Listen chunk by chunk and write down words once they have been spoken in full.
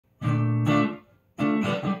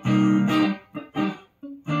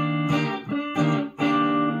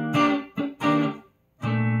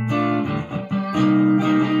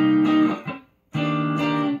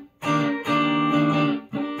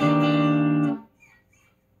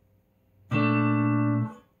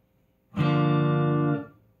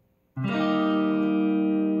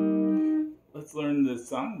Let's learn this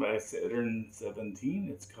song by Saturn 17.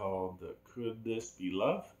 It's called Could This Be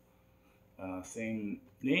Love? Same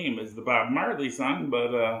name as the Bob Marley song,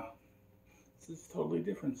 but this is a totally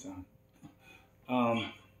different song.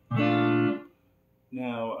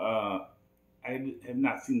 Now, I have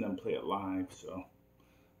not seen them play it live, so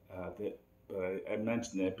but I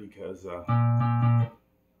mentioned that because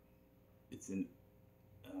it's in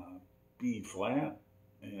B flat,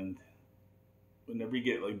 and whenever you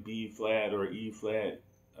get like B flat or E flat,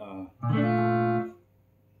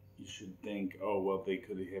 you should think, oh well, they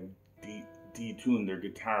could have detuned their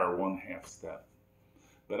guitar 1/2 step.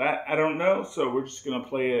 But I don't know, so we're just gonna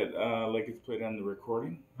play it like it's played on the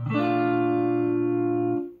recording.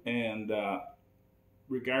 And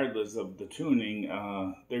regardless of the tuning,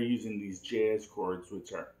 they're using these jazz chords,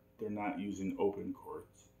 they're not using open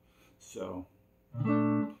chords. So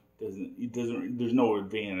there's no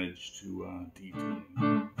advantage to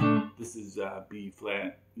detuning. This is B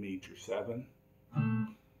flat major 7.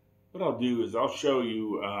 What I'll do is I'll show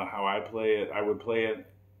you how I play it. I would play it,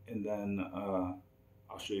 and then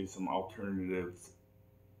I'll show you some alternatives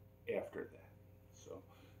after that. So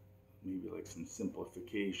maybe like some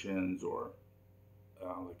simplifications, or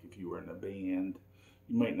like if you were in a band,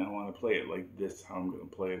 you might not want to play it like this. How I'm going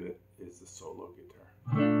to play it is a solo guitar.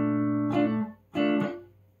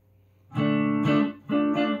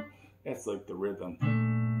 That's like the rhythm.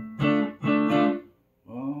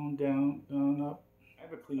 On, down, down, up. I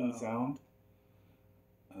have a clean sound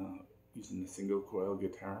using a single coil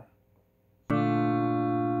guitar.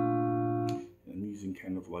 I'm using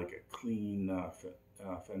kind of like a clean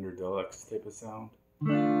Fender Deluxe type of sound.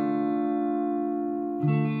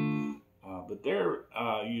 But they're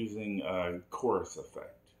using a chorus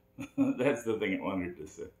effect. That's the thing I wanted to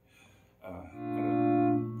say.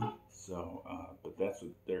 But that's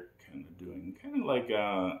what they're kind of doing. Kind of like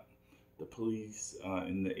the Police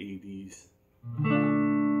in the 80s.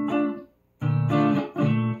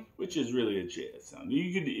 Which is really a jazz sound.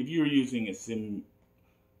 You could, if you were using a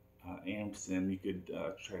amp sim, you could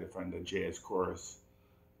try to find a jazz chorus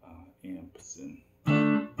amp sim.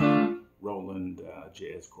 Roland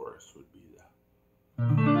jazz chorus would be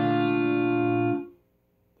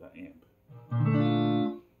the amp.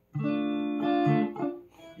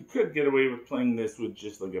 You could get away with playing this with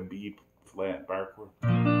just like a B flat bar chord.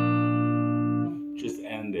 Just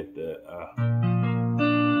end at the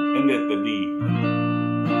D.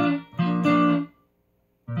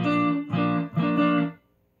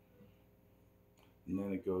 And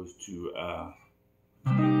then it goes to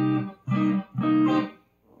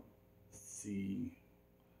C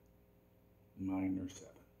minor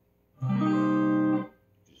 7.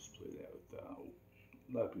 Just play that with a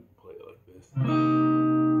lot of people play it like this.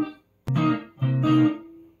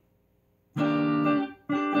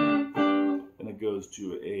 Then it goes to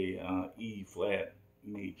a E flat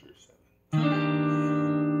major 7.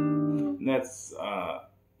 And that's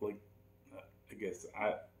like, I guess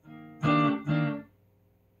I'm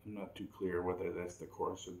not too clear whether that's the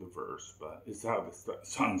chorus or the verse, but it's how the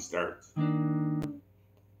song starts.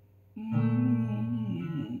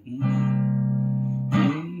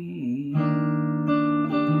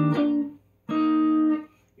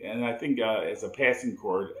 And I think as a passing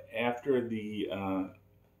chord, after the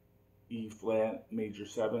E flat major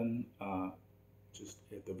 7, just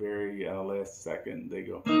at the very last second, they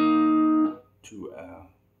go to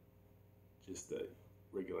just a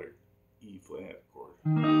regular E flat chord.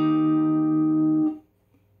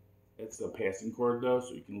 It's a passing chord though,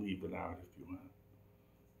 so you can leave it out if you want.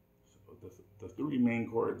 So the 3 main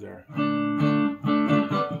chords are. You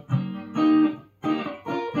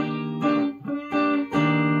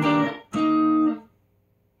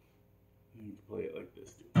can play it like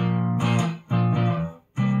this too.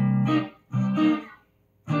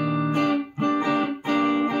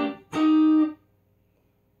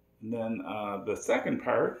 And then the second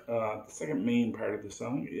part, the second main part of the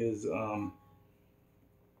song is so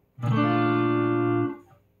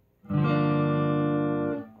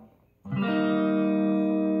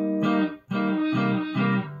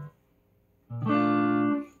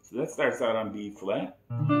that starts out on B flat,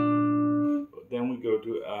 but then we go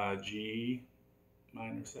to G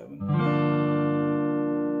minor 7,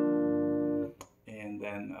 and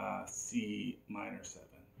then C minor 7.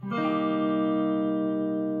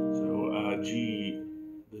 So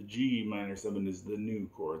the G minor 7 is the new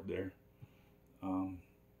chord there.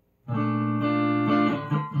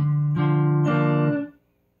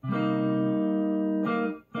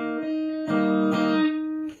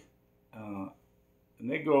 And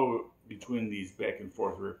they go between these back and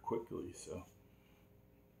forth real quickly, so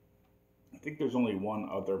I think there's only one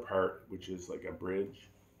other part, which is like a bridge.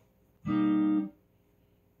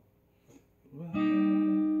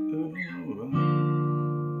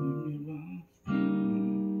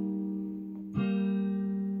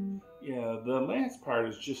 Yeah, the last part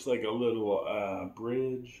is just like a little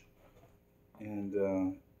bridge,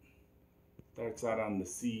 and starts out on the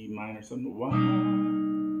C minor 7.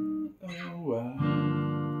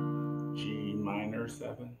 G minor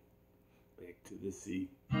 7. Back to the C.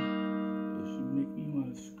 Does she make me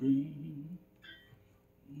want to scream?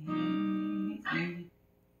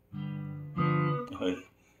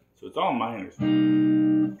 So it's all minors.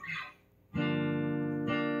 And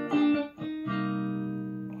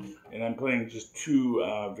I'm playing just two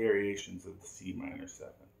variations of the C minor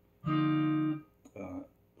 7.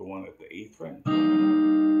 The one at the 8th fret.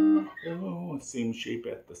 Oh, same shape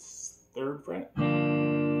at the 3rd fret. She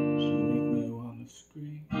make me want to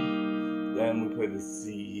scream. Then we play the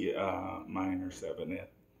C minor 7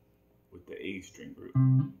 with the A string group.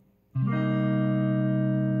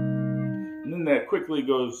 And then that quickly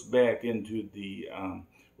goes back into the,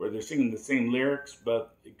 where they're singing the same lyrics,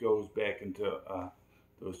 but it goes back into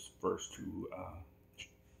those first two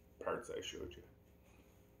parts I showed you.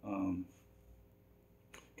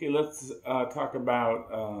 Okay, let's talk about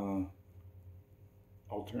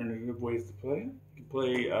alternative ways to play it. You can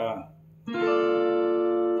play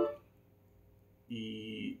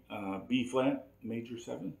B flat major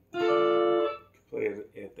 7. You can play it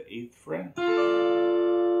at the 8th fret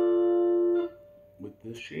with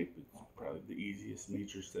this shape. It's probably the easiest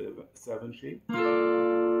major 7 shape.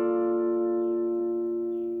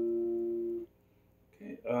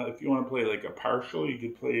 Okay, if you want to play like a partial, you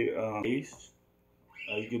could play bass.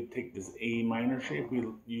 You could take this A minor shape we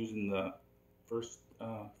use in the 1st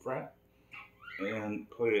fret and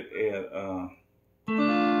play it at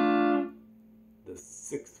the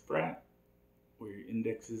 6th fret, where your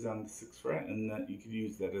index is on the 6th fret, and that you could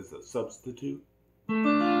use that as a substitute. 7,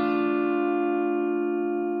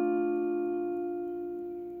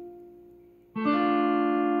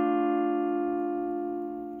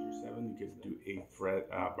 you could do 8th fret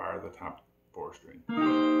bar the top 4 string.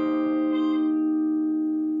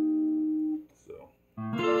 So.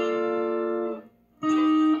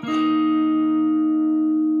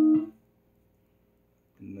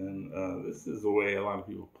 And then this is the way a lot of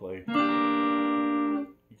people play.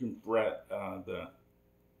 You can fret the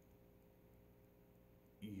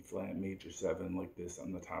E flat major 7 like this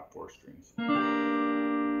on the top 4 strings.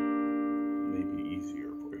 Maybe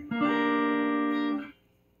easier for you.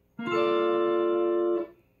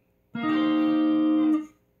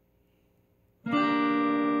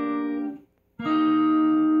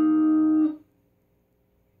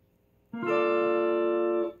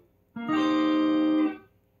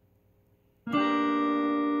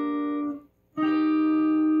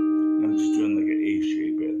 I'm just doing like an A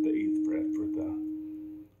shape at the 8th fret for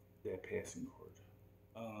that passing chord.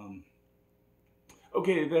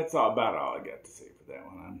 Okay, that's about all I got to say for that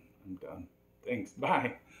one. I'm done. Thanks.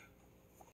 Bye.